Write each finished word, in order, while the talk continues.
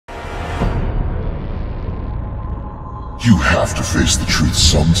You have to face the truth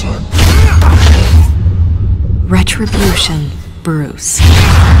sometime. Retribution, Bruce.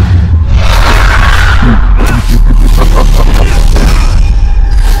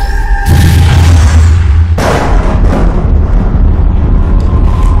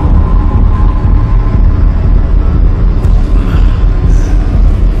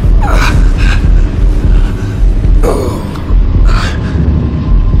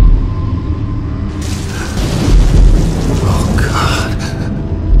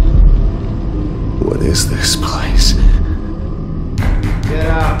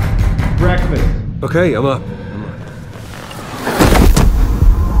 Okay, I'm up.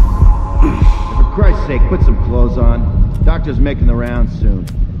 For Christ's sake, put some clothes on. Doctor's making the rounds soon.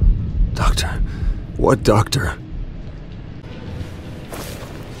 Doctor? What doctor?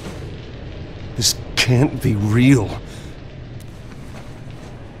 This can't be real.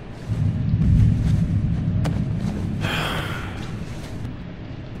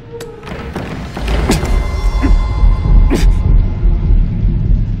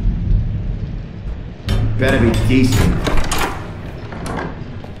 Better be decent.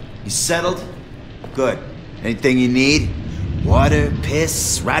 You settled? Good. Anything you need? Water,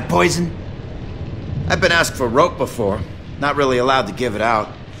 piss, rat poison? I've been asked for rope before. Not really allowed to give it out.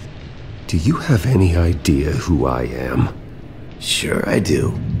 Do you have any idea who I am? Sure I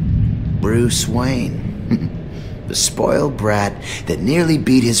do. Bruce Wayne. The spoiled brat that nearly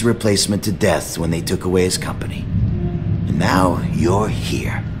beat his replacement to death when they took away his company. And now you're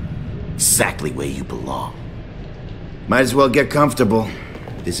here. Exactly where you belong. Might as well get comfortable.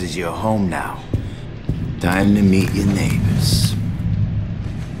 This is your home now. Time to meet your neighbors.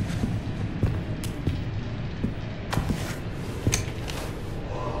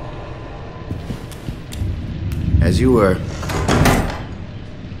 As you were.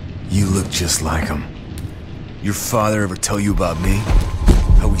 You look just like him. Your father ever tell you about me?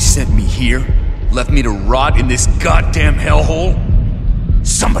 How he sent me here? Left me to rot in this goddamn hellhole?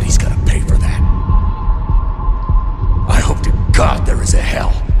 Somebody's gotta pay for that. I hope to God there is a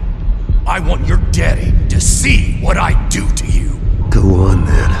hell. I want your daddy to see what I do to you. Go on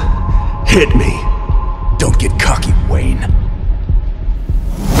then. Hit me. Don't get cocky, Wayne.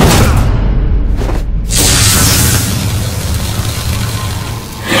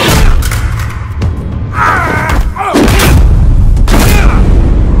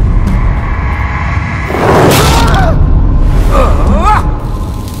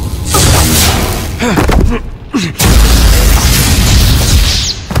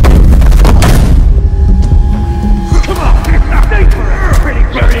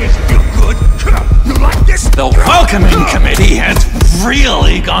 Welcoming committee has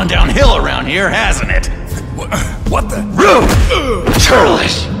really gone downhill around here, hasn't it? What the? Rude!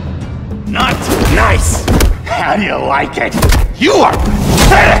 Churlish! Not nice! How do you like it? You are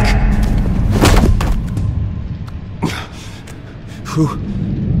pathetic! Who?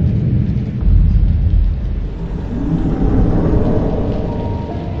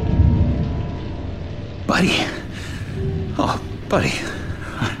 Buddy. Oh, buddy.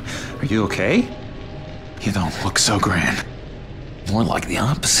 Are you okay? You don't look so grand. More like the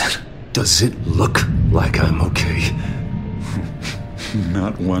opposite. Does it look like I'm okay?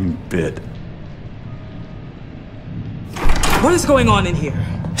 Not one bit. What is going on in here?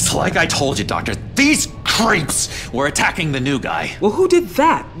 It's like I told you, Doctor. These creeps were attacking the new guy. Well, who did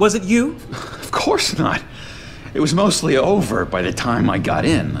that? Was it you? Of course not. It was mostly over by the time I got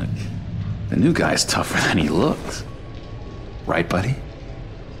in. The new guy's tougher than he looks. Right, buddy?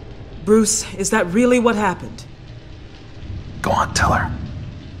 Bruce, is that really what happened? Go on, tell her.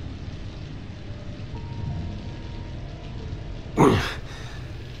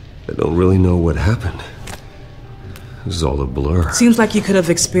 I don't really know what happened. It was all a blur. Seems like you could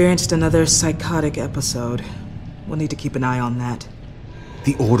have experienced another psychotic episode. We'll need to keep an eye on that.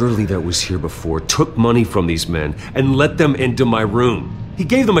 The orderly that was here before took money from these men and let them into my room. He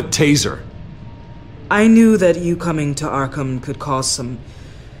gave them a taser. I knew that you coming to Arkham could cause some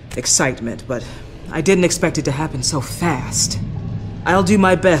excitement, but I didn't expect it to happen so fast. I'll do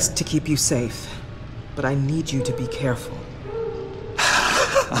my best to keep you safe, but I need you to be careful.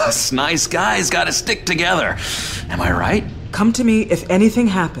 Us nice guys gotta stick together. Am I right? Come to me if anything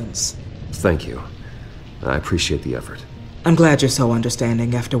happens. Thank you. I appreciate the effort. I'm glad you're so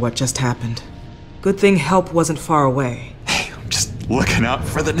understanding after what just happened. Good thing help wasn't far away. Hey, I'm just looking out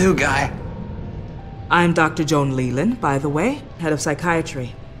for the new guy. I'm Dr. Joan Leland, by the way, head of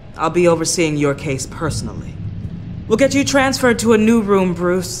psychiatry. I'll be overseeing your case personally. We'll get you transferred to a new room,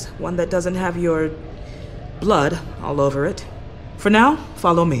 Bruce. One that doesn't have your blood all over it. For now,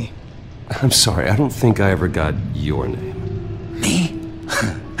 follow me. I'm sorry, I don't think I ever got your name.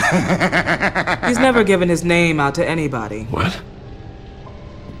 He's never given his name out to anybody. What?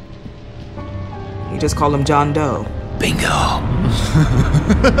 You just call him John Doe. Bingo.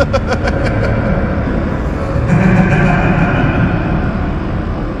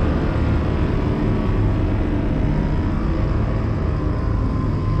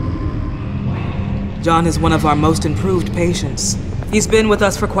 John is one of our most improved patients. He's been with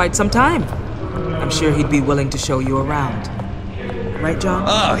us for quite some time. I'm sure he'd be willing to show you around. Right, John?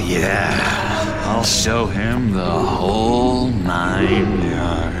 Oh, yeah. I'll show him the whole 9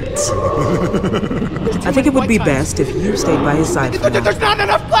 yards. I think it would be best if you stayed by his side for now. There's not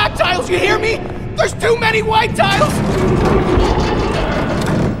enough black tiles, you hear me? There's too many white tiles!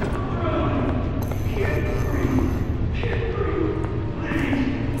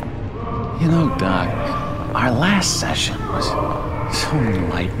 You know, Doc, our last session was so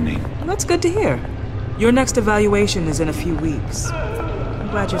enlightening. Well, that's good to hear. Your next evaluation is in a few weeks. I'm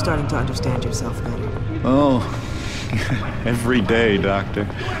glad you're starting to understand yourself better. Oh, every day, Doctor.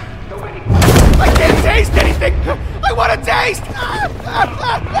 I can't taste anything! I want to taste!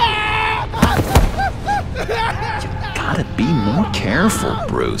 Gotta be more careful,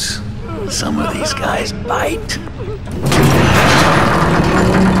 Bruce. Some of these guys bite.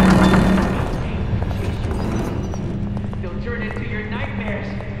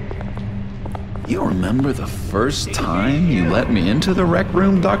 You remember the first time you let me into the rec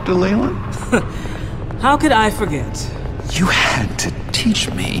room, Dr. Leyland? How could I forget? You had to teach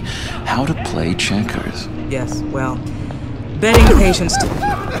me how to play checkers. Yes, well, betting patients to...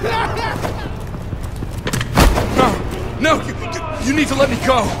 No, you need to let me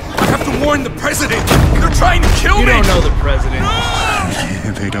go. I have to warn the president. They're trying to kill me. You don't know the president.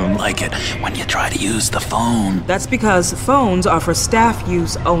 They don't like it when you try to use the phone. That's because phones are for staff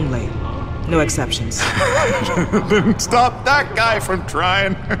use only. No exceptions. Stop that guy from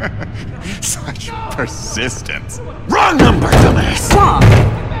trying. Such persistence. Wrong number, dumbass. Stop!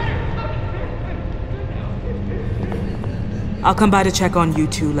 I'll come by to check on you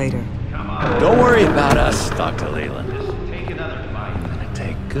two later. Don't worry about us, Dr. Leland. I'm gonna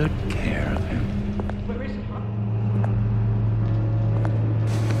take good care of him.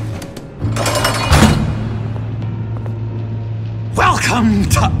 Welcome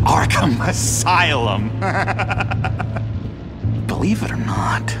to Arkham Asylum. Believe it or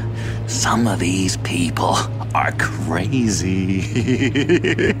not, some of these people are crazy.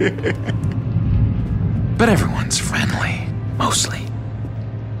 But everyone's friendly, mostly.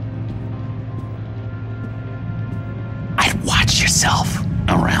 I'd watch yourself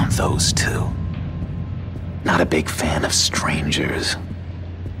around those two. Not a big fan of strangers.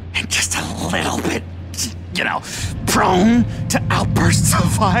 And just a little bit, you know, prone to outbursts of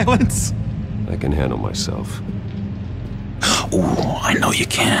violence. I can handle myself. Ooh, I know you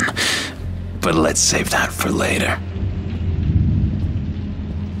can. But let's save that for later.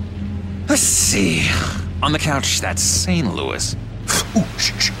 Let's see. On the couch, that's St. Louis. Ooh,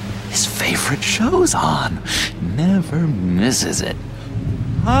 shh. His favorite show's on. Never misses it.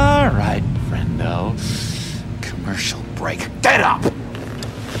 All right, friendo. Commercial break. Get up!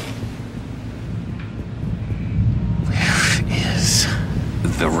 Where is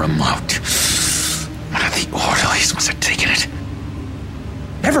the remote? One of the orderlies must have taken it.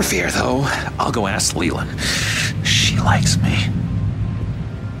 Never fear, though. I'll go ask Leland. She likes me.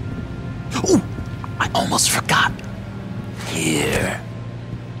 Ooh, I almost forgot. Here.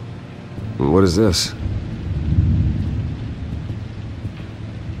 What is this?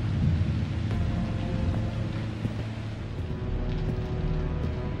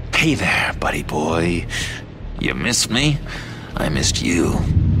 Hey there, buddy boy. You missed me? I missed you.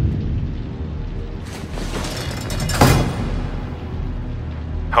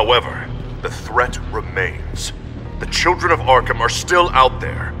 However, the threat remains. The children of Arkham are still out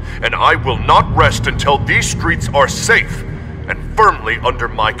there, and I will not rest until these streets are safe and firmly under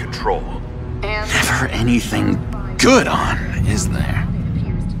my control. Never anything good on, is there?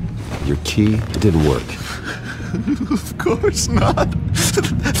 Your key? It didn't work. Of course not.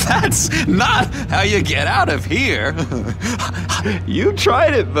 That's not how you get out of here. You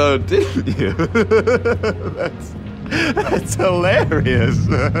tried it though, didn't you? That's hilarious.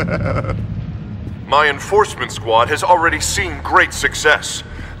 My enforcement squad has already seen great success.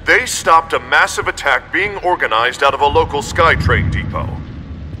 They stopped a massive attack being organized out of a local SkyTrain depot.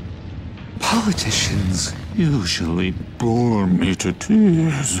 Politicians usually bore me to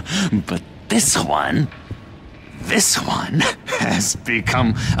tears, but this one has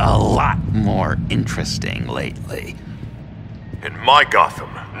become a lot more interesting lately. In my Gotham,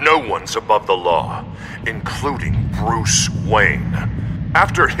 no one's above the law, including Bruce Wayne.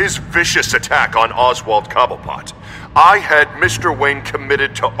 After his vicious attack on Oswald Cobblepot, I had Mr. Wayne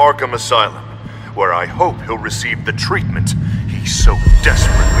committed to Arkham Asylum, where I hope he'll receive the treatment he so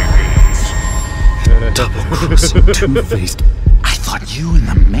desperately needs. Double-crossing, two-faced. I thought you and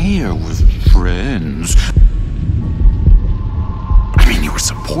the mayor were friends. I mean, you were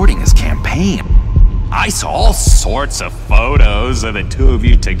supporting his campaign. I saw all sorts of photos of the two of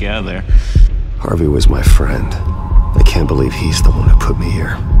you together. Harvey was my friend. I can't believe he's the one who put me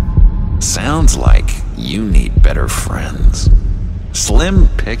here. Sounds like you need better friends. Slim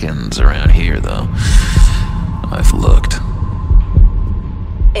pickings around here, though. I've looked.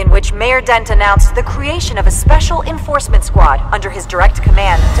 In which Mayor Dent announced the creation of a special enforcement squad under his direct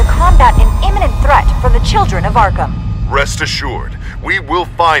command to combat an imminent threat from the children of Arkham. Rest assured, we will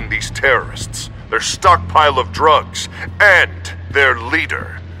find these terrorists, their stockpile of drugs, and their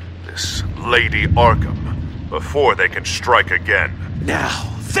leader, this Lady Arkham, before they can strike again.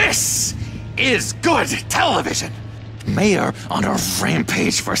 Now, this is good television! Mayor on a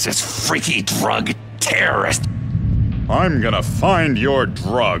rampage versus freaky drug terrorist. I'm gonna find your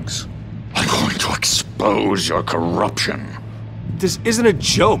drugs. I'm going to expose your corruption. This isn't a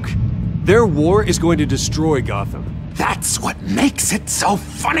joke. Their war is going to destroy Gotham. That's what makes it so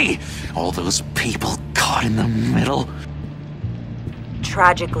funny! All those people caught in the middle.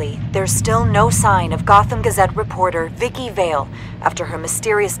 Tragically, there's still no sign of Gotham Gazette reporter Vicky Vale after her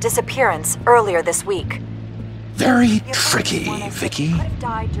mysterious disappearance earlier this week. Very tricky, Vicky.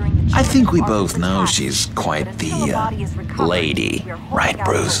 I think we both know she's quite the, lady, right,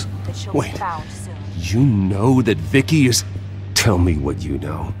 Bruce? Wait, you know that Vicky is... Tell me what you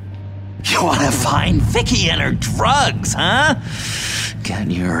know. You wanna find Vicky and her drugs, huh?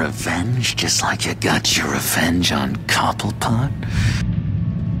 Get your revenge just like you got your revenge on Cobblepot?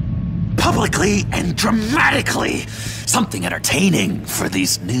 Publicly and dramatically! Something entertaining for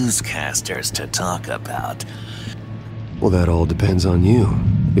these newscasters to talk about. Well, that all depends on you.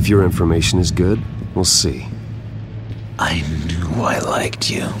 If your information is good, we'll see. I knew I liked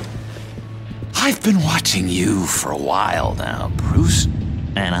you. I've been watching you for a while now, Bruce,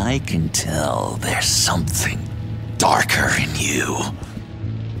 and I can tell there's something darker in you.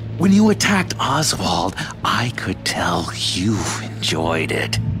 When you attacked Oswald, I could tell you enjoyed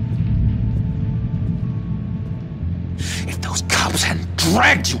it. If those cops hadn't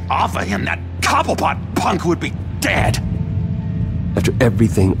dragged you off of him, that Cobblepot punk would be dead. After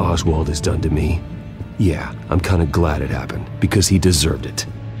everything Oswald has done to me, yeah, I'm kinda glad it happened, because he deserved it.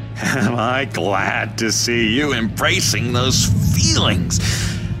 Am I glad to see you embracing those feelings?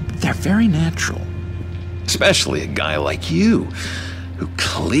 They're very natural. Especially a guy like you, who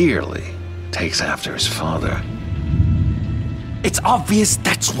clearly takes after his father. It's obvious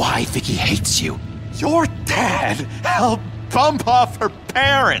that's why Vicky hates you. Your dad helped bump off her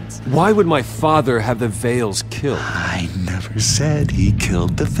parents. Why would my father have the Vales killed? I never said he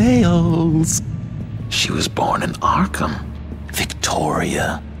killed the Vales. She was born in Arkham.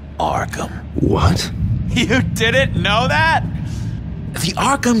 Victoria Arkham. What? You didn't know that? The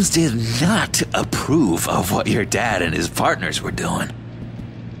Arkhams did not approve of what your dad and his partners were doing.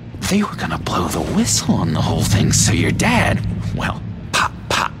 They were gonna blow the whistle on the whole thing, so your dad, well, pop.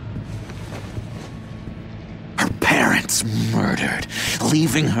 Her parents murdered,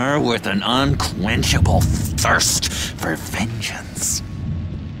 leaving her with an unquenchable thirst for vengeance.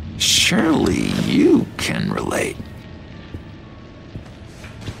 Surely you can relate.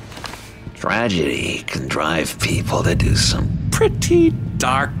 Tragedy can drive people to do some pretty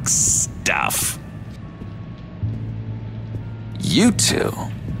dark stuff. You two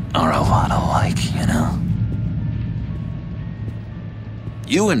are a lot alike, you know?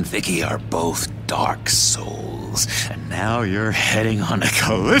 You and Vicky are both dark souls, and now you're heading on a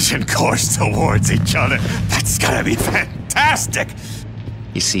collision course towards each other. That's gonna be fantastic!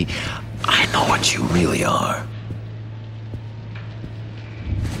 You see, I know what you really are.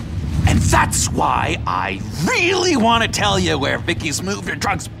 And that's why I really want to tell you where Vicky's moved her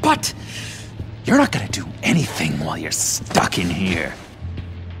drugs, but you're not gonna do anything while you're stuck in here.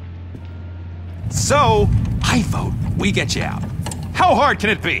 So, I vote we get you out. How hard can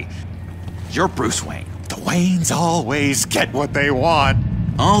it be? You're Bruce Wayne. The Waynes always get what they want.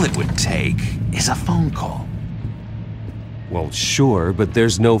 All it would take is a phone call. Well, sure, but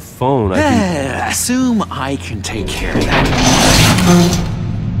there's no phone. I can... Assume I can take care of that.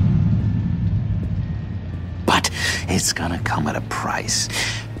 But it's gonna come at a price.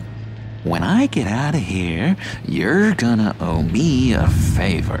 When I get out of here, you're gonna owe me a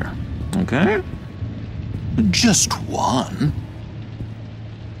favor, okay? Just one.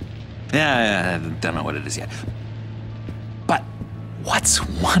 Yeah, I don't know what it is yet. But What's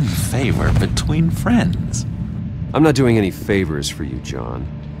one favor between friends? I'm not doing any favors for you, John.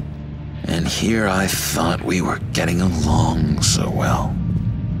 And here I thought we were getting along so well.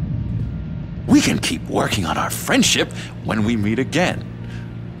 We can keep working on our friendship when we meet again,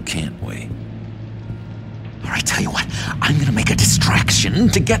 can't we? Or I tell you what, I'm gonna make a distraction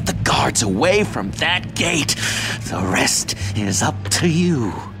to get the guards away from that gate. The rest is up to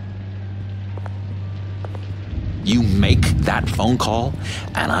you. You make that phone call,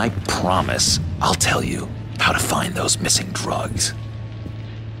 and I promise I'll tell you how to find those missing drugs.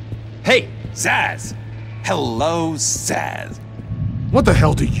 Hey, Zaz! Hello, Zaz. What the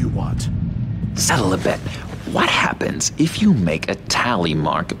hell do you want? Settle a bet. What happens if you make a tally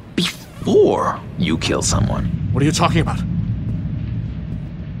mark before you kill someone? What are you talking about?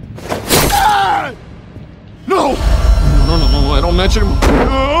 Ah! No! No, I don't match anymore.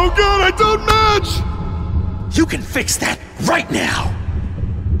 Oh god, I don't match! You can fix that right now!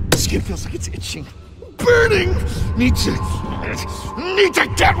 Skin feels like it's itching. Burning! Need to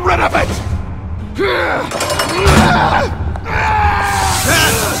get rid of it!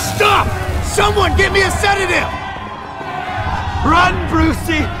 Stop! Someone get me a sedative! Run,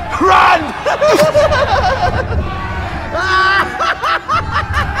 Brucey! Run!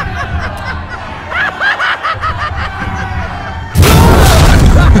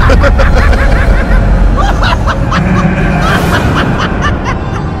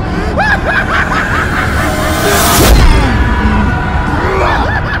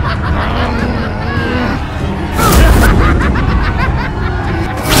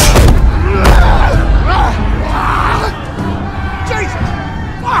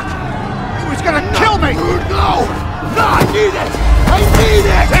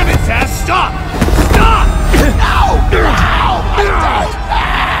 Damn it, Zaz! Stop! Stop! No! Ow! I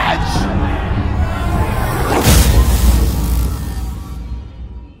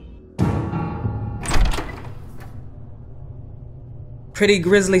don't Pretty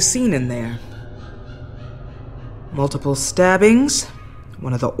grisly scene in there. Multiple stabbings.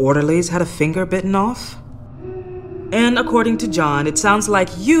 One of the orderlies had a finger bitten off. And according to John, it sounds like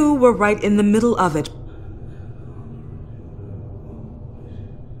you were right in the middle of it.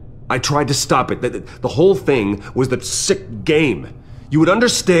 I tried to stop it. The whole thing was the sick game. You would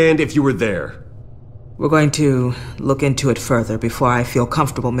understand if you were there. We're going to look into it further before I feel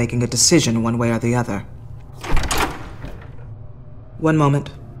comfortable making a decision one way or the other. One moment.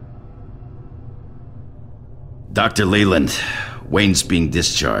 Dr. Leland, Wayne's being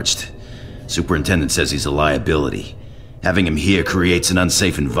discharged. Superintendent says he's a liability. Having him here creates an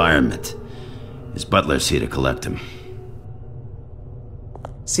unsafe environment. His butler's here to collect him.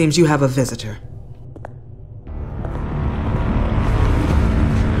 Seems you have a visitor.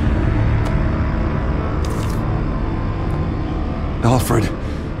 Alfred.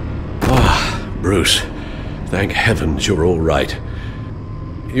 Ah, Bruce. Thank heavens you're all right.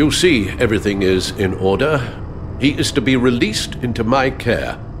 You see, everything is in order. He is to be released into my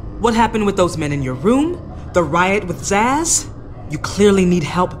care. What happened with those men in your room? The riot with Zaz? You clearly need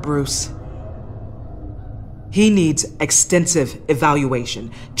help, Bruce. He needs extensive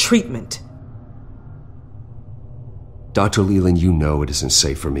evaluation, treatment. Dr. Leland, you know it isn't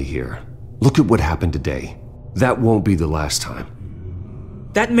safe for me here. Look at what happened today. That won't be the last time.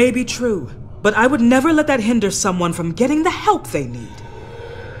 That may be true, but I would never let that hinder someone from getting the help they need.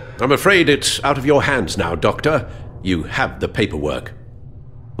 I'm afraid it's out of your hands now, Doctor. You have the paperwork.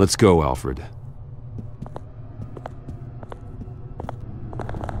 Let's go, Alfred.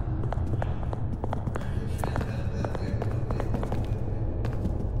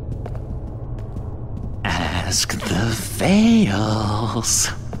 Ask the Vales.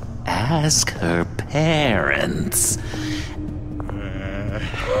 Ask her parents.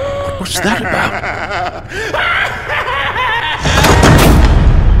 What's that about?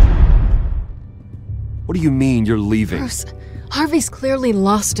 What do you mean you're leaving? Bruce, Harvey's clearly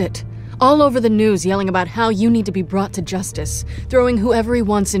lost it. All over the news yelling about how you need to be brought to justice, throwing whoever he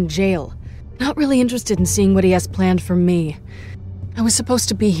wants in jail. Not really interested in seeing what he has planned for me. I was supposed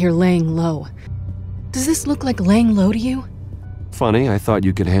to be here laying low. Does this look like laying low to you? Funny, I thought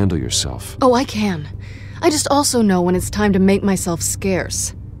you could handle yourself. Oh, I can. I just also know when it's time to make myself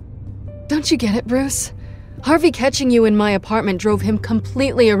scarce. Don't you get it, Bruce? Harvey catching you in my apartment drove him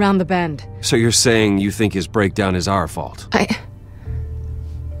completely around the bend. So you're saying you think his breakdown is our fault?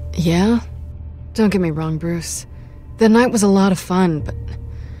 Yeah? Don't get me wrong, Bruce. The night was a lot of fun, but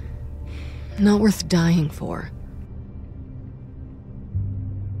not worth dying for.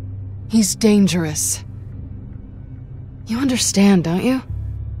 He's dangerous. You understand, don't you?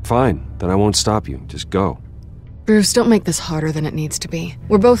 Fine, then I won't stop you. Just go. Bruce, don't make this harder than it needs to be.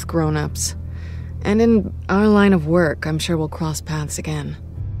 We're both grown-ups. And in our line of work, I'm sure we'll cross paths again.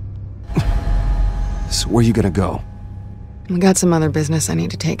 So where are you gonna go? We got some other business I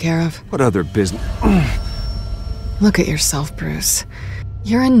need to take care of. What other business? Look at yourself, Bruce.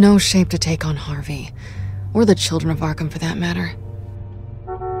 You're in no shape to take on Harvey. Or the children of Arkham, for that matter.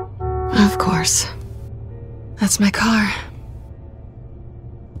 Of course. That's my car.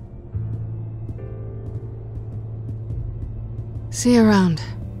 See you around.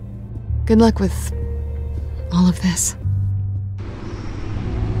 Good luck with all of this.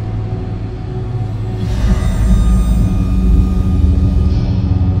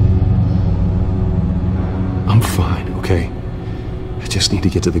 I'm fine, okay? I just need to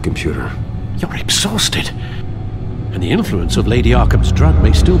get to the computer. You're exhausted. And the influence of Lady Arkham's drug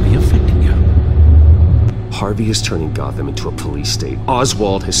may still be affecting you. Harvey is turning Gotham into a police state.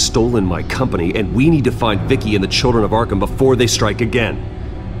 Oswald has stolen my company, and we need to find Vicky and the children of Arkham before they strike again.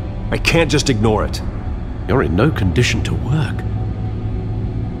 I can't just ignore it. You're in no condition to work.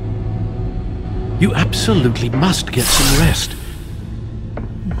 You absolutely must get some rest.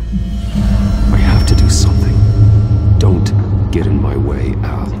 I have to do something. Don't get in my way,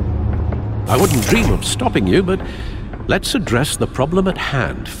 Al. I wouldn't dream of stopping you, but let's address the problem at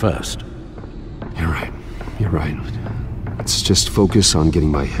hand first. You're right. You're right. Let's just focus on getting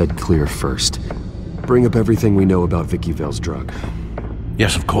my head clear first. Bring up everything we know about Vicky Vale's drug.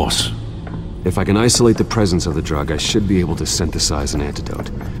 Yes, of course. If I can isolate the presence of the drug, I should be able to synthesize an antidote.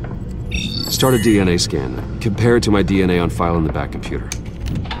 Start a DNA scan. Compare it to my DNA on file in the back computer.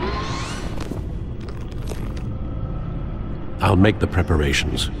 I'll make the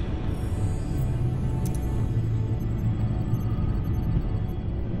preparations.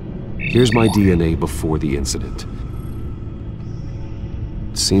 Here's my DNA before the incident.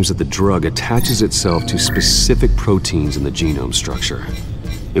 It seems that the drug attaches itself to specific proteins in the genome structure.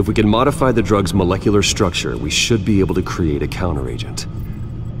 If we can modify the drug's molecular structure, we should be able to create a counteragent.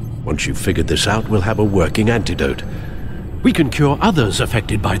 Once you've figured this out, we'll have a working antidote. We can cure others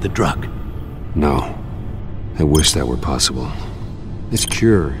affected by the drug. No. I wish that were possible. This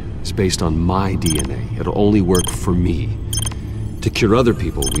cure is based on my DNA. It'll only work for me. To cure other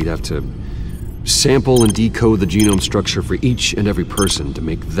people, we'd have to sample and decode the genome structure for each and every person to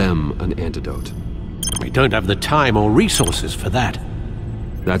make them an antidote. We don't have the time or resources for that.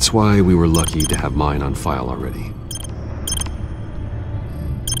 That's why we were lucky to have mine on file already.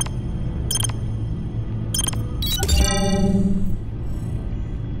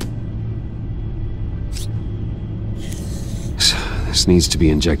 This needs to be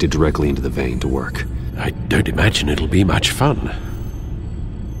injected directly into the vein to work. I don't imagine it'll be much fun.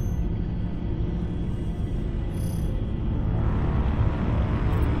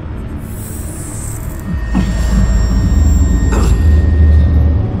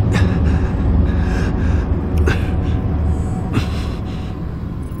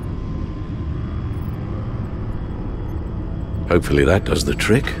 Hopefully that does the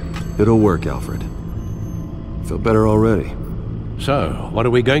trick. It'll work, Alfred. Feel better already. So, what are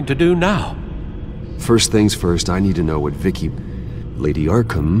we going to do now? First things first, I need to know what Vicky, Lady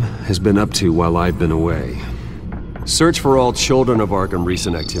Arkham, has been up to while I've been away. Search for all children of Arkham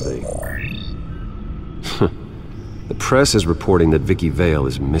recent activity. The press is reporting that Vicky Vale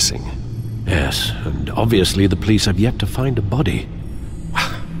is missing. Yes, and obviously the police have yet to find a body.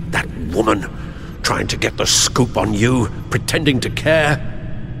 That woman, trying to get the scoop on you, pretending to care.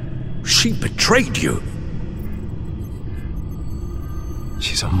 She betrayed you.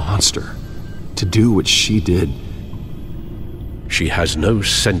 She's a monster. To do what she did. She has no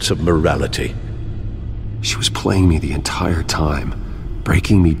sense of morality. She was playing me the entire time,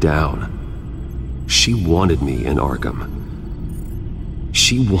 breaking me down. She wanted me in Arkham.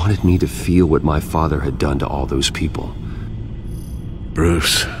 She wanted me to feel what my father had done to all those people.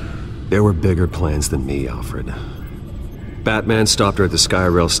 Bruce. There were bigger plans than me, Alfred. Batman stopped her at the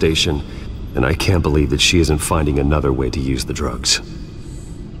Skyrail station, and I can't believe that she isn't finding another way to use the drugs.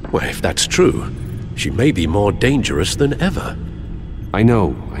 Well, if that's true, she may be more dangerous than ever. I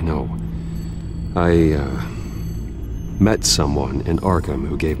know. I met someone in Arkham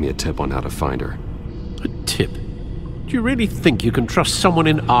who gave me a tip on how to find her. A tip? Do you really think you can trust someone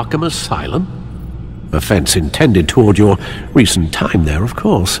in Arkham Asylum? Offense intended toward your recent time there, of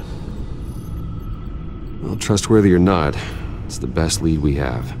course. Well, trustworthy or not, it's the best lead we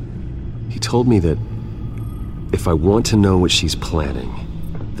have. He told me that if I want to know what she's planning,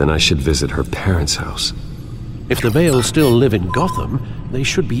 then I should visit her parents' house. If the Vales still live in Gotham, they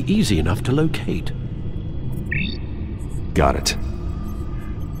should be easy enough to locate. Got it.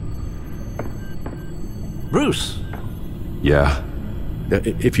 Bruce, Yeah?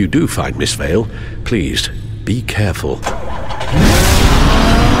 If you do find Miss Vale, please, be careful.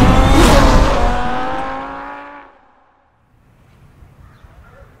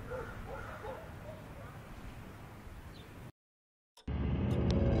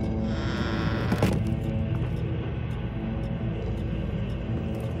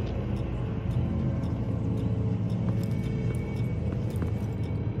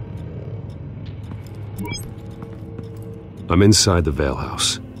 I'm inside the Vale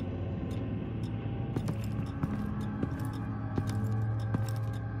house.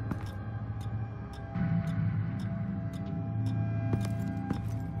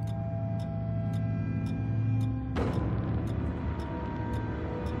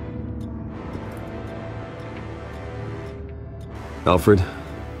 Alfred,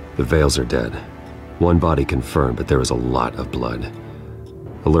 the Vales are dead. One body confirmed, but there is a lot of blood.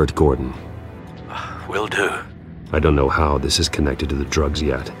 Alert Gordon. Will do. I don't know how this is connected to the drugs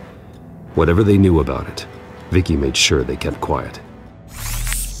yet. Whatever they knew about it, Vicky made sure they kept quiet.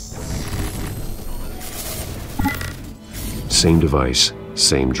 Same device,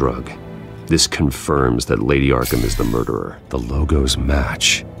 same drug. This confirms that Lady Arkham is the murderer. The logos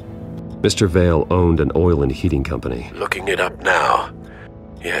match. Mr. Vale owned an oil and heating company. Looking it up now.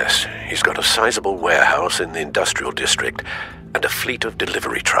 Yes, he's got a sizable warehouse in the industrial district and a fleet of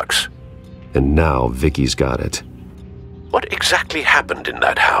delivery trucks. And now Vicky's got it. What exactly happened in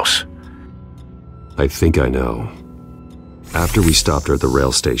that house? I think I know. After we stopped her at the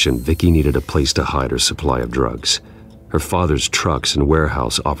rail station, Vicky needed a place to hide her supply of drugs. Her father's trucks and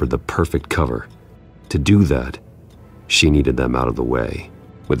warehouse offered the perfect cover. To do that, she needed them out of the way.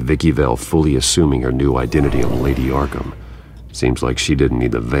 With Vicky Vale fully assuming her new identity of Lady Arkham, seems like she didn't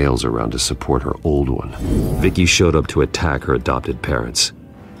need the Vales around to support her old one. Vicky showed up to attack her adopted parents,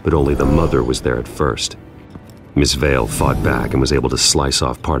 but only the mother was there at first. Miss Vale fought back and was able to slice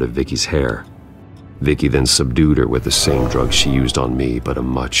off part of Vicky's hair. Vicky then subdued her with the same drug she used on me, but a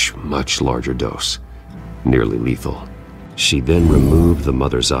much, much larger dose. Nearly lethal. She then removed the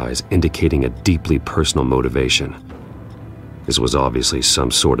mother's eyes, indicating a deeply personal motivation. This was obviously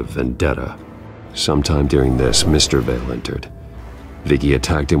some sort of vendetta. Sometime during this, Mr. Vale entered. Vicky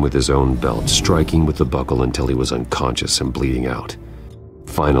attacked him with his own belt, striking with the buckle until he was unconscious and bleeding out.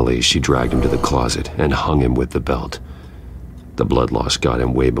 Finally, she dragged him to the closet and hung him with the belt. The blood loss got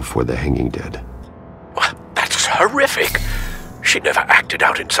him way before the hanging did. That's horrific. She never acted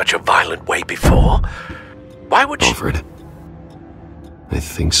out in such a violent way before. Why would she— Alfred, I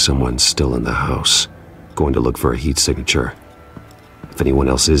think someone's still in the house. Going to look for a heat signature. If anyone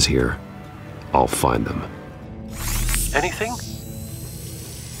else is here, I'll find them. Anything?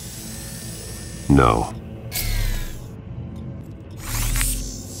 No.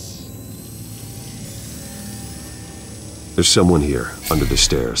 There's someone here, under the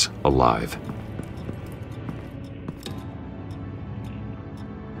stairs, alive.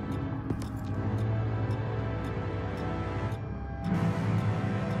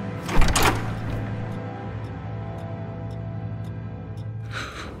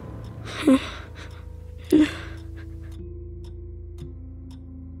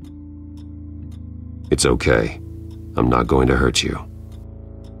 It's okay. I'm not going to hurt you.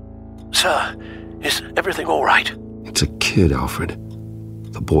 Sir, is everything all right? It's a kid, Alfred.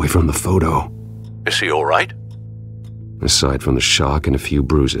 The boy from the photo. Is he all right? Aside from the shock and a few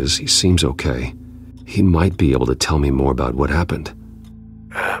bruises, he seems okay. He might be able to tell me more about what happened.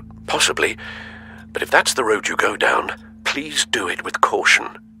 Possibly. But if that's the road you go down, please do it with caution.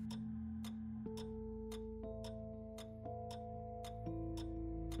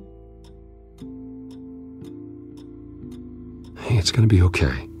 Hey, it's gonna be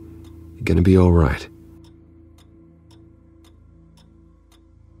okay. You're gonna be all right.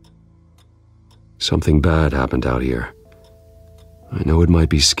 Something bad happened out here. I know it might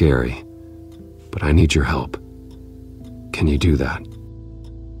be scary, but I need your help. Can you do that?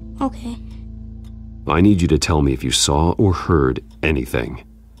 Okay. I need you to tell me if you saw or heard anything.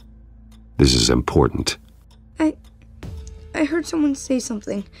 This is important. I heard someone say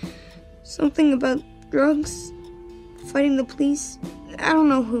something. Something about drugs, fighting the police. I don't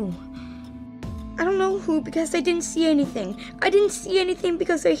know who. I don't know who because I didn't see anything. I didn't see anything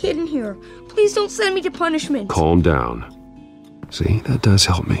because I hid in here. Please don't send me to punishment. Calm down. See, that does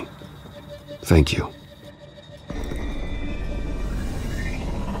help me. Thank you.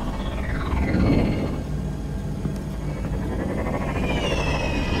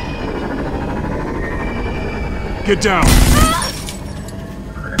 Get down!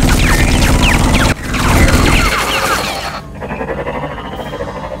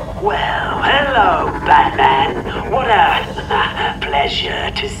 Well, hello, Batman. What a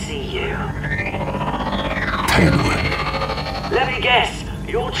pleasure to see you. Penguin. Let me guess,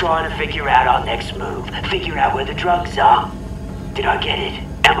 you're trying to figure out our next move. Figure out where the drugs are. Did I get it?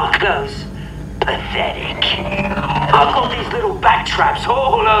 Am I close? Pathetic. I've got these little bat traps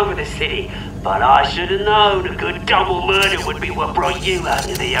all over the city, but I should have known a good double murder would be what brought you out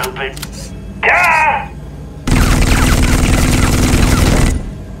in the open. Ah!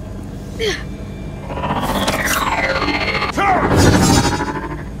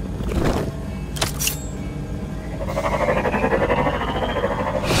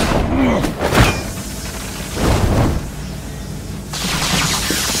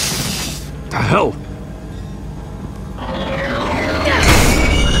 The hell?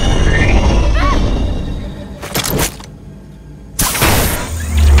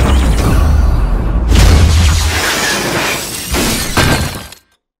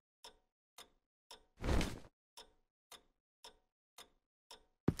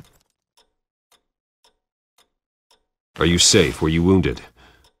 Are you safe? Were you wounded?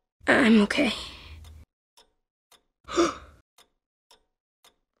 I'm okay.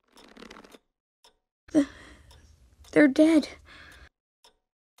 They're dead.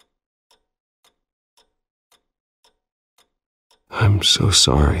 I'm so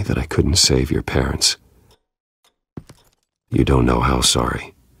sorry that I couldn't save your parents. You don't know how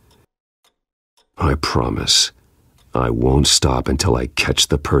sorry. I promise, I won't stop until I catch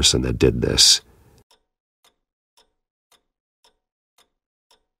the person that did this.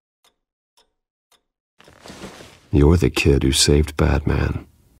 You're the kid who saved Batman,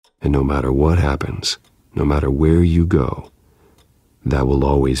 and no matter what happens, no matter where you go, that will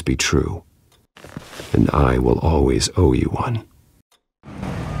always be true, and I will always owe you one.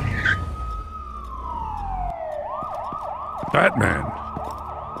 Batman.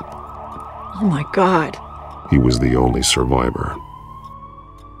 Oh my God. He was the only survivor.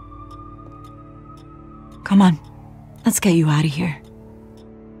 Come on, let's get you out of here.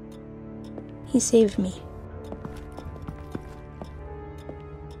 He saved me.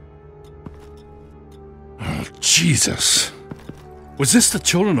 Oh, Jesus. Was this the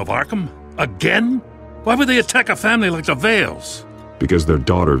children of Arkham? Again? Why would they attack a family like the Vales? Because their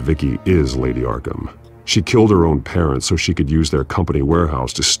daughter, Vicky, is Lady Arkham. She killed her own parents so she could use their company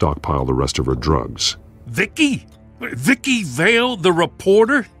warehouse to stockpile the rest of her drugs. Vicky? Vicky Vale, the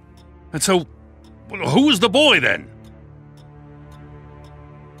reporter? And so, who was the boy then?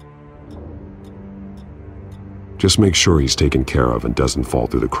 Just make sure he's taken care of and doesn't fall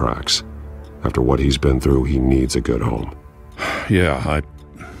through the cracks. After what he's been through, he needs a good home. Yeah,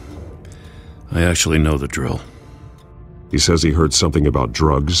 I actually know the drill. He says he heard something about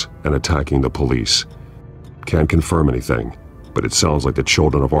drugs and attacking the police. Can't confirm anything, but it sounds like the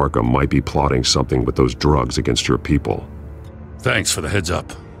children of Arkham might be plotting something with those drugs against your people. Thanks for the heads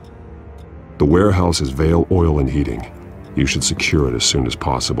up. The warehouse is Vale Oil and Heating. You should secure it as soon as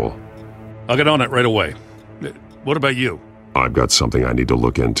possible. I'll get on it right away. What about you? I've got something I need to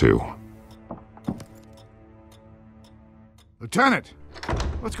look into. Lieutenant,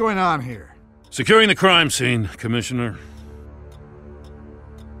 what's going on here? Securing the crime scene, Commissioner.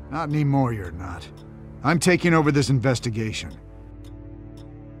 Not anymore, you're not. I'm taking over this investigation.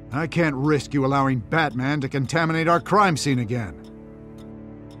 I can't risk you allowing Batman to contaminate our crime scene again.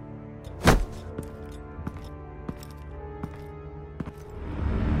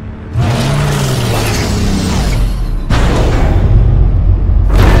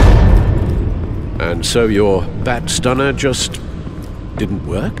 And so your bat stunner just didn't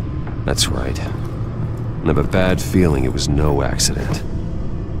work? That's right. I have a bad feeling it was no accident.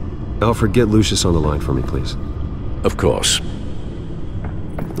 Alfred, get Lucius on the line for me, please. Of course.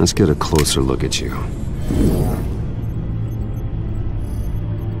 Let's get a closer look at you.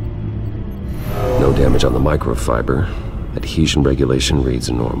 No damage on the microfiber. Adhesion regulation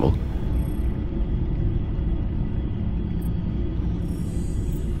reads normal.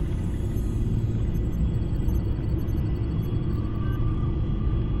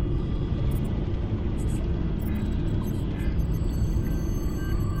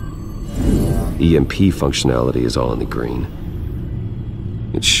 EMP functionality is all in the green.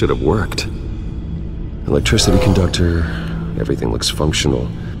 It should have worked. Electricity conductor, everything looks functional.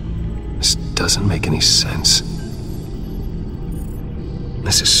 This doesn't make any sense.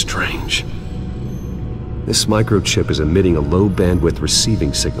 This is strange. This microchip is emitting a low bandwidth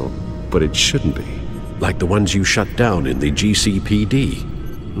receiving signal, but it shouldn't be. Like the ones you shut down in the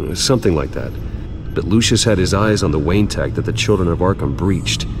GCPD? Something like that. But Lucius had his eyes on the Wayne tag that the children of Arkham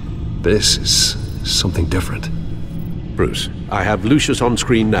breached. This is something different. Bruce, I have Lucius on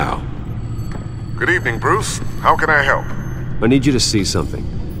screen now. Good evening, Bruce. How can I help? I need you to see something.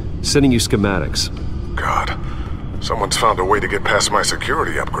 Sending you schematics. God, someone's found a way to get past my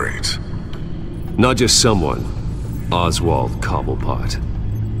security upgrades. Not just someone. Oswald Cobblepot.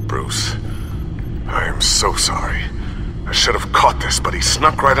 Bruce, I am so sorry. I should have caught this, but he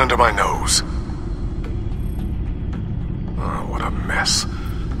snuck right under my nose. Oh, what a mess.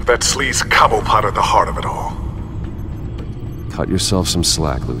 That sleaze Cobblepot at the heart of it all. Cut yourself some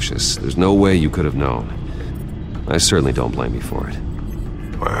slack, Lucius. There's no way you could have known. I certainly don't blame you for it.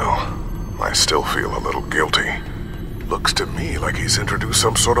 Well, I still feel a little guilty. Looks to me like he's introduced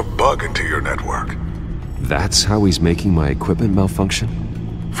some sort of bug into your network. That's how he's making my equipment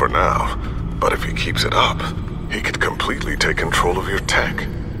malfunction? For now, but if he keeps it up, he could completely take control of your tech.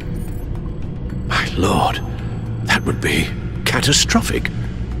 My lord, that would be catastrophic.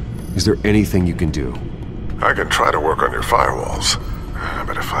 Is there anything you can do? I can try to work on your firewalls,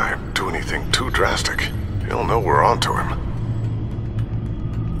 but if I do anything too drastic, he'll know we're onto him.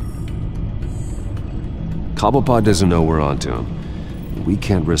 Cobblepot doesn't know we're onto him. We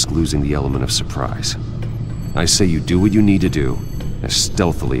can't risk losing the element of surprise. I say you do what you need to do, as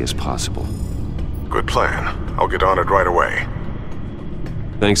stealthily as possible. Good plan. I'll get on it right away.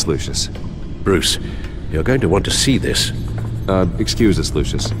 Thanks, Lucius. Bruce, you're going to want to see this. Excuse us,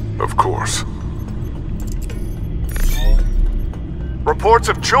 Lucius. Of course. Reports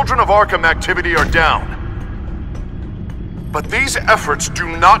of Children of Arkham activity are down. But these efforts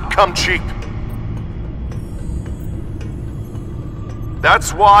do not come cheap.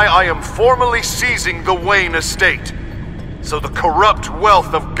 That's why I am formally seizing the Wayne estate, so the corrupt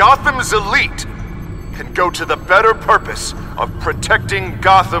wealth of Gotham's elite can go to the better purpose of protecting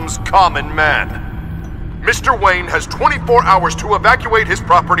Gotham's common man. Mr. Wayne has 24 hours to evacuate his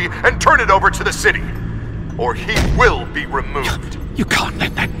property and turn it over to the city, or he will be removed. You can't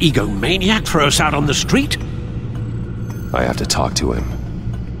let that egomaniac throw us out on the street. I have to talk to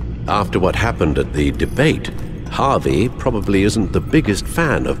him. After what happened at the debate, Harvey probably isn't the biggest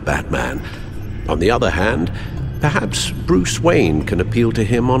fan of Batman. On the other hand, perhaps Bruce Wayne can appeal to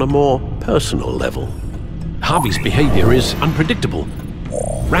him on a more personal level. Harvey's behavior is unpredictable,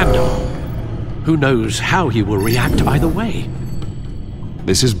 random. Who knows how he will react either way?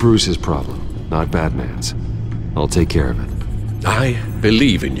 This is Bruce's problem, not Batman's. I'll take care of it. I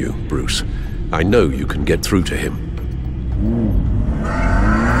believe in you, Bruce. I know you can get through to him.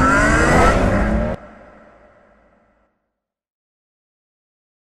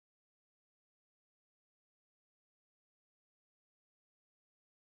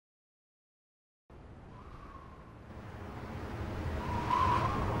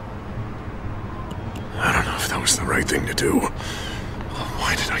 I don't know if that was the right thing to do.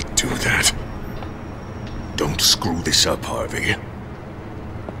 Why did I do that? Don't screw this up, Harvey.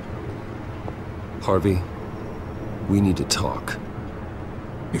 Harvey, we need to talk.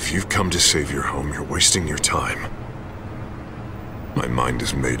 If you've come to save your home, you're wasting your time. My mind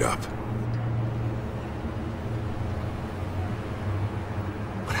is made up.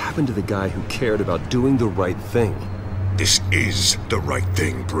 What happened to the guy who cared about doing the right thing? This is the right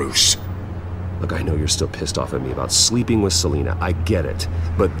thing, Bruce. Look, I know you're still pissed off at me about sleeping with Selina. I get it.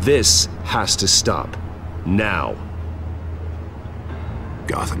 But this has to stop. Now.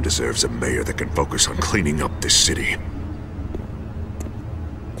 Gotham deserves a mayor that can focus on cleaning up this city.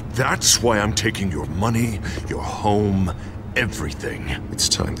 That's why I'm taking your money, your home, everything. It's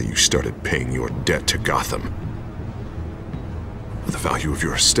time that you started paying your debt to Gotham. For the value of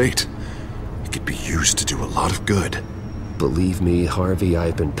your estate, it could be used to do a lot of good. Believe me, Harvey,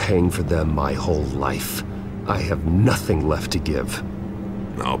 I've been paying for them my whole life. I have nothing left to give.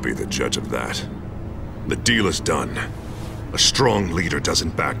 I'll be the judge of that. The deal is done. A strong leader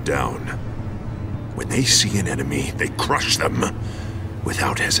doesn't back down. When they see an enemy, they crush them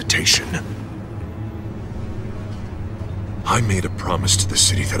without hesitation. I made a promise to the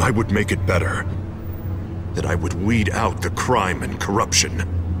city that I would make it better. That I would weed out the crime and corruption.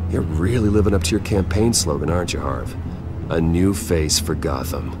 You're really living up to your campaign slogan, aren't you, Harv? A new face for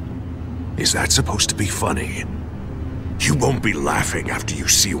Gotham. Is that supposed to be funny? You won't be laughing after you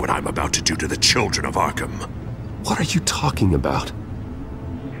see what I'm about to do to the children of Arkham. What are you talking about?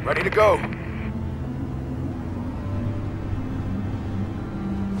 Ready to go.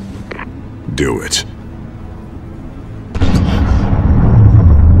 Do it.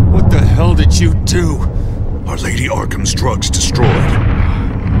 What the hell did you do? Our Lady Arkham's drugs destroyed.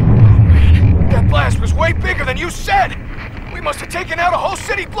 That blast was way bigger than you said! We must have taken out a whole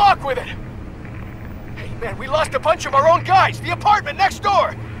city block with it! Hey man, we lost a bunch of our own guys! The apartment next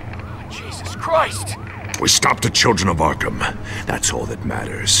door! Oh, Jesus Christ! We stopped the children of Arkham. That's all that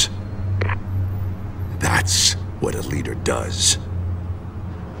matters. That's what a leader does.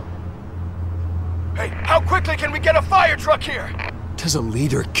 Hey, how quickly can we get a fire truck here? Does a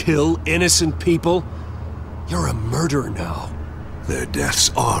leader kill innocent people? You're a murderer now. Their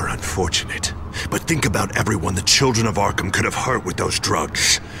deaths are unfortunate. But think about everyone the children of Arkham could have hurt with those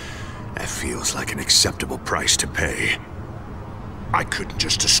drugs. That feels like an acceptable price to pay. I couldn't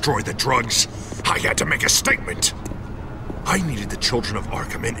just destroy the drugs. I had to make a statement. I needed the children of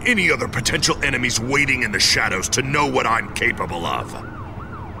Arkham and any other potential enemies waiting in the shadows to know what I'm capable of.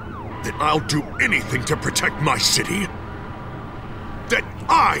 That I'll do anything to protect my city. That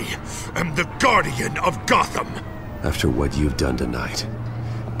I am the guardian of Gotham. After what you've done tonight,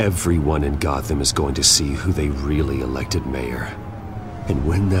 everyone in Gotham is going to see who they really elected mayor. And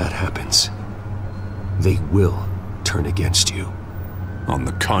when that happens, they will turn against you. On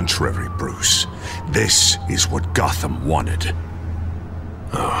the contrary, Bruce, this is what Gotham wanted.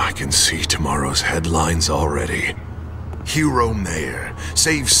 Oh, I can see tomorrow's headlines already. Hero Mayor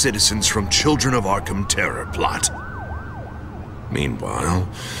saves citizens from Children of Arkham terror plot. Meanwhile,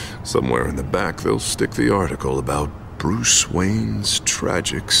 somewhere in the back they'll stick the article about Bruce Wayne's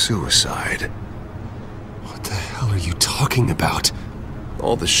tragic suicide. What the hell are you talking about?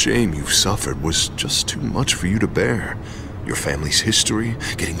 All the shame you've suffered was just too much for you to bear. Your family's history,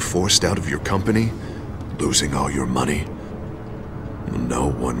 getting forced out of your company, losing all your money. No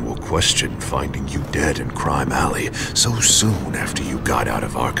one will question finding you dead in Crime Alley so soon after you got out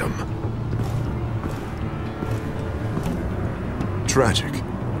of Arkham. Tragic,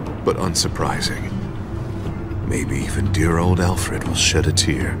 but unsurprising. Maybe even dear old Alfred will shed a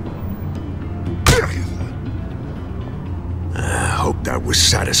tear. I hope that was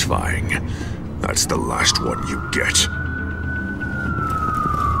satisfying. That's the last one you get.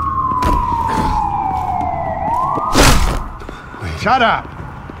 Shut up!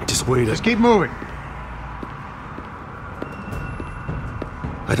 Just wait. Just keep moving.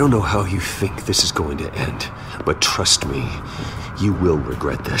 I don't know how you think this is going to end, but trust me, you will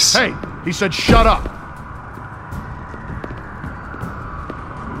regret this. Hey, he said shut up!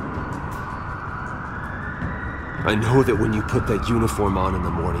 I know that when you put that uniform on in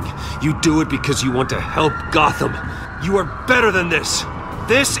the morning, you do it because you want to help Gotham. You are better than this.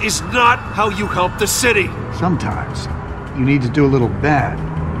 This is not how you help the city. Sometimes, you need to do a little bad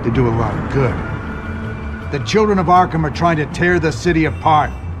to do a lot of good. The children of Arkham are trying to tear the city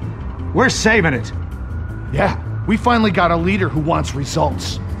apart. We're saving it. Yeah, we finally got a leader who wants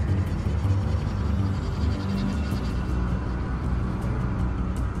results.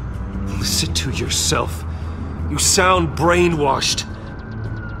 Listen to yourself. You sound brainwashed.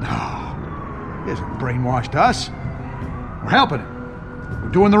 No, he hasn't brainwashed us. We're helping him. We're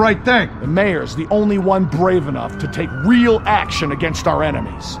doing the right thing. The mayor's the only one brave enough to take real action against our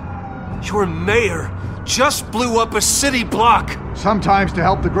enemies. Your mayor just blew up a city block. Sometimes to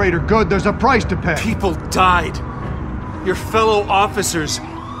help the greater good, there's a price to pay. People died. Your fellow officers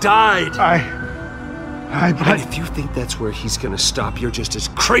died. And if you think that's where he's gonna stop, you're just as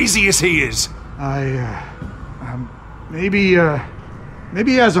crazy as he is. Maybe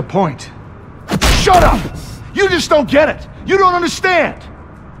he has a point. Shut up! You just don't get it. You don't understand.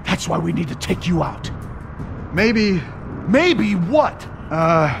 That's why we need to take you out. Maybe... Maybe what?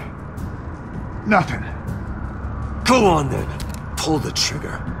 Nothing. Go on then. Pull the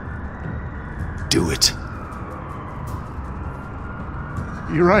trigger. Do it.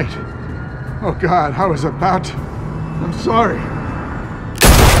 You're right. Oh God, I was about to... I'm sorry.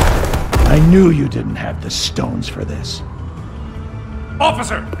 I knew you didn't have the stones for this.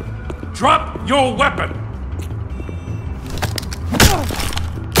 Officer! Drop your weapon!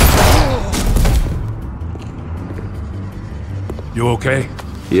 You okay?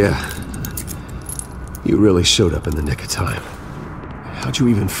 Yeah. You really showed up in the nick of time. How'd you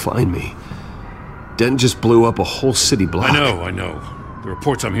even find me? Dent just blew up a whole city block. I know. The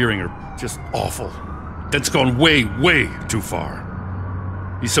reports I'm hearing are just awful. Dent's gone way, way too far.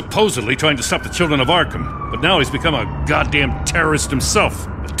 He's supposedly trying to stop the children of Arkham, but now he's become a goddamn terrorist himself.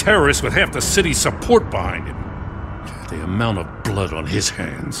 A terrorist with half the city's support behind him. The amount of blood on his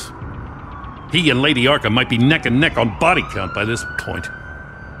hands. He and Lady Arkham might be neck and neck on body count by this point.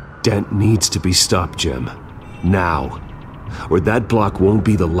 Dent needs to be stopped, Jim. Now. Or that block won't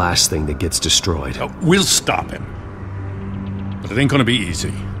be the last thing that gets destroyed. We'll stop him. But it ain't gonna be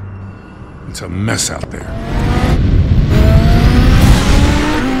easy. It's a mess out there.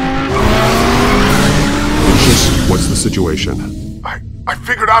 What's the situation? I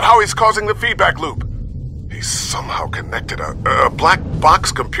figured out how he's causing the feedback loop. He's somehow connected a black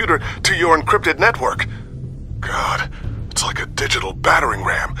box computer to your encrypted network. God, it's like a digital battering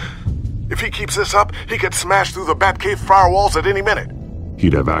ram. If he keeps this up, he could smash through the Batcave firewalls at any minute.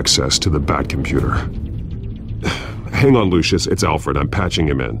 He'd have access to the Bat computer. Hang on, Lucius. It's Alfred. I'm patching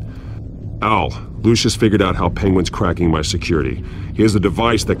him in. Al, Lucius figured out how Penguin's cracking my security. He has a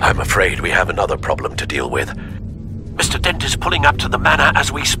device that... I'm afraid we have another problem to deal with. Mr. Dent is pulling up to the manor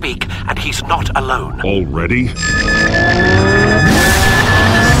as we speak, and he's not alone. Already?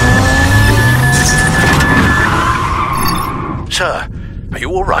 Sir, are you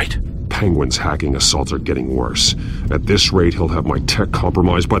all right? Penguin's hacking assaults are getting worse. At this rate, he'll have my tech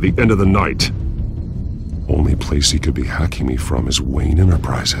compromised by the end of the night. Only place he could be hacking me from is Wayne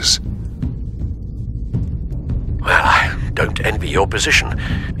Enterprises. Well, I don't envy your position.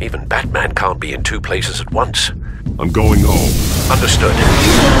 Even Batman can't be in two places at once. I'm going home. Understood.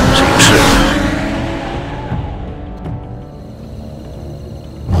 See you soon.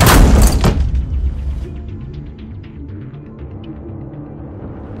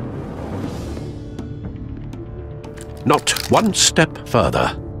 Not one step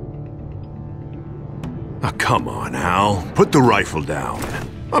further. Oh, come on, Al. Put the rifle down.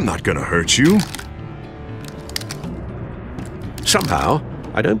 I'm not gonna hurt you. Somehow,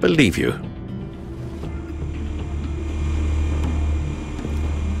 I don't believe you.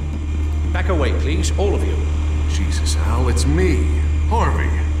 Back away, please, all of you. Jesus, Al, it's me, Harvey.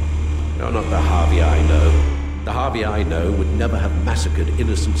 You're not the Harvey I know. The Harvey I know would never have massacred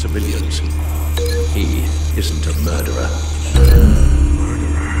innocent civilians. He isn't a murderer.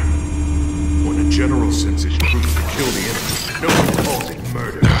 Murderer? When a general sends troops to kill the enemy, no one calls it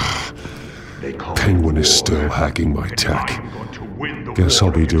murder. Penguin is still hacking my tech. Guess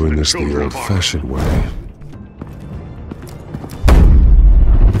I'll be doing this the old-fashioned way.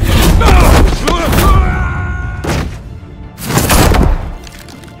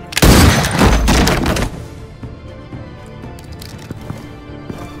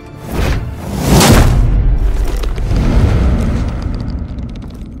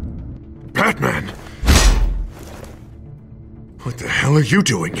 Batman! What the hell are you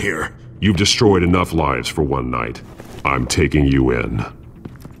doing here? You've destroyed enough lives for one night. I'm taking you in.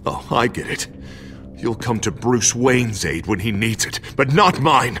 Oh, I get it. You'll come to Bruce Wayne's aid when he needs it, but not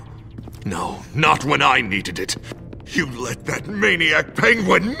mine. No, not when I needed it. You let that maniac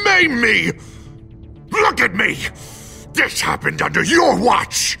Penguin maim me! Look at me! This happened under your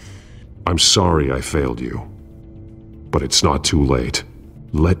watch! I'm sorry I failed you. But it's not too late.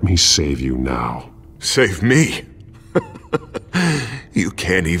 Let me save you now. Save me? You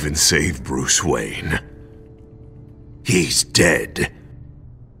can't even save Bruce Wayne. He's dead.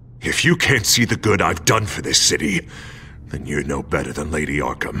 If you can't see the good I've done for this city, then you're no better than Lady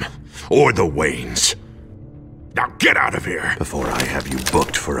Arkham, or the Waynes. Now get out of here, before I have you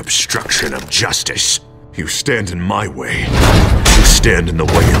booked for obstruction of justice. You stand in my way. You stand in the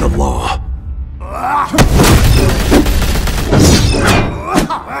way of the law.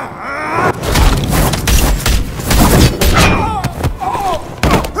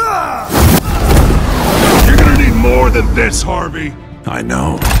 You're gonna need more than this, Harvey. I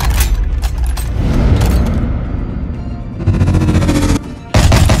know.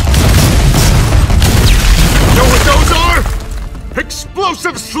 Know what those are?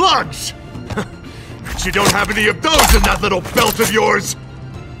 Explosive slugs! Bet you don't have any of those in that little belt of yours!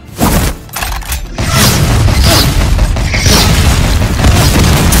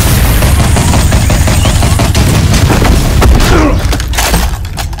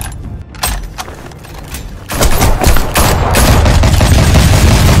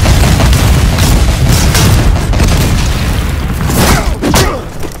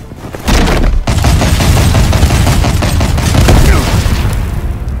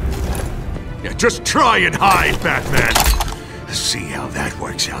 Just try and hide, Batman! See how that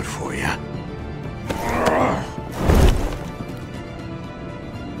works out for you.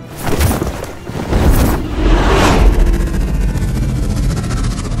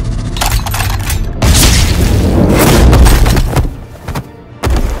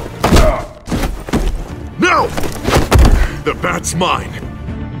 No! The bat's mine!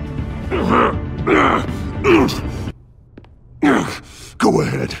 Go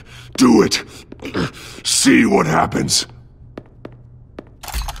ahead. Do it. See what happens.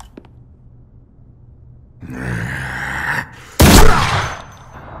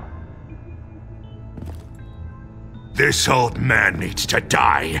 This old man needs to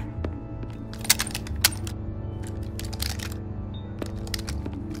die.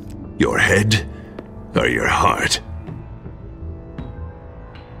 Your head or your heart?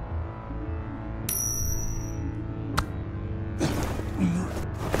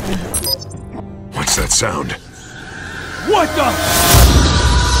 What's that sound? What the?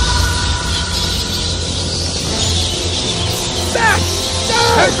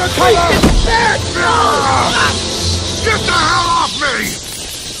 Get the hell off me!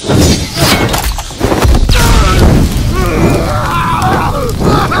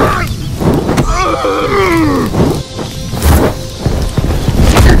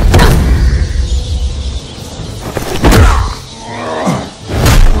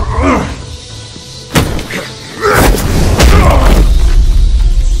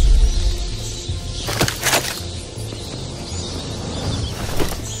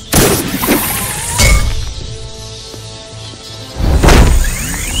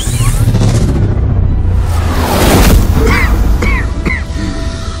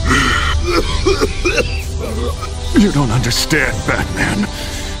 You don't understand, Batman.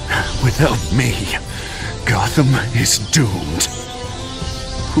 Without me, Gotham is doomed.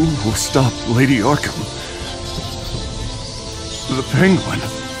 Who will stop Lady Arkham? The Penguin.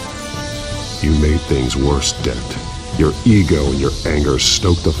 You made things worse, Dent. Your ego and your anger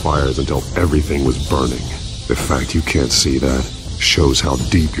stoked the fires until everything was burning. The fact you can't see that shows how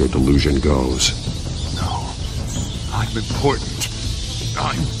deep your delusion goes. No. I'm important.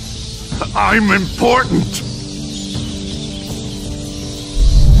 I'm important!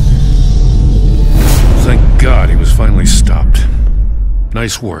 Thank God he was finally stopped.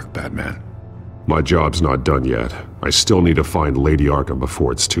 Nice work, Batman. My job's not done yet. I still need to find Lady Arkham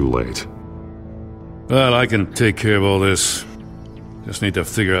before it's too late. Well, I can take care of all this. Just need to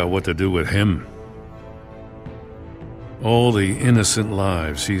figure out what to do with him. All the innocent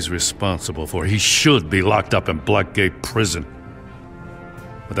lives he's responsible for. He should be locked up in Blackgate Prison.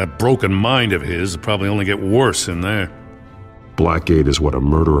 But that broken mind of his will probably only get worse in there. Blackgate is what a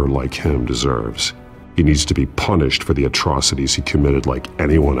murderer like him deserves. He needs to be punished for the atrocities he committed like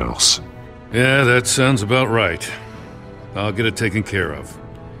anyone else. Yeah, that sounds about right. I'll get it taken care of.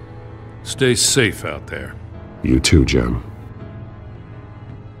 Stay safe out there. You too, Jim.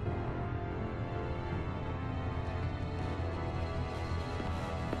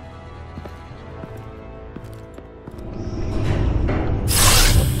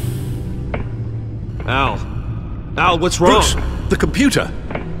 Al, what's wrong? Bruce, the computer.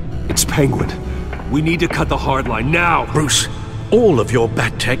 It's Penguin. We need to cut the hard line now. Bruce, all of your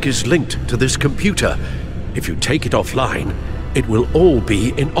bat tech is linked to this computer. If you take it offline, it will all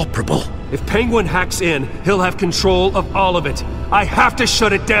be inoperable. If Penguin hacks in, he'll have control of all of it. I have to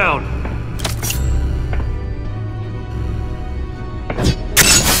shut it down.